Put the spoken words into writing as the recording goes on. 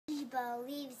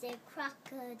believes in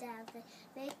crocodiles.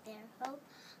 They make their home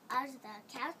on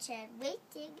the couch and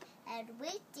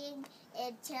waiting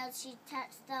until she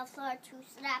touched the floor to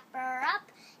snap her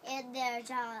up in their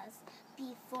jaws.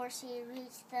 Before she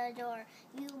reached the door,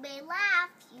 you may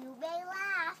laugh,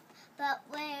 but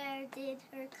where did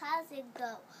her cousin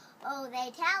go? Oh,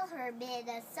 they tell her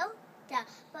Minnesota,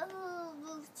 but who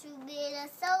moved to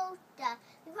Minnesota?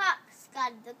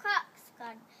 The Croc's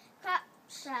gone. Croc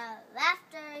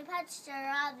laughed and punched her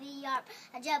on the arm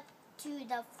and jumped to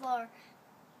the floor.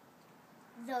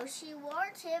 Though she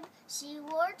warned him,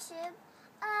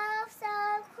 oh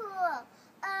so cool,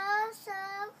 oh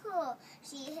so cool.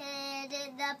 She hid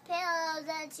in the pillows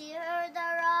and she heard the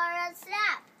roar and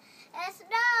snap. It's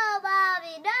no,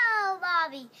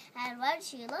 mommy. And when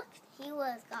she looked, he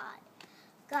was gone.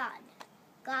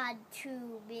 Gone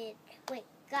to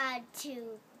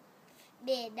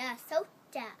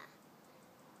Minnesota.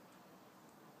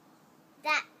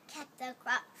 That kept the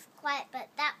Crocs quiet, but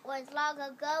that was long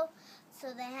ago,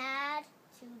 so they had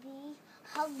to be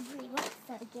hungry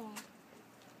once again.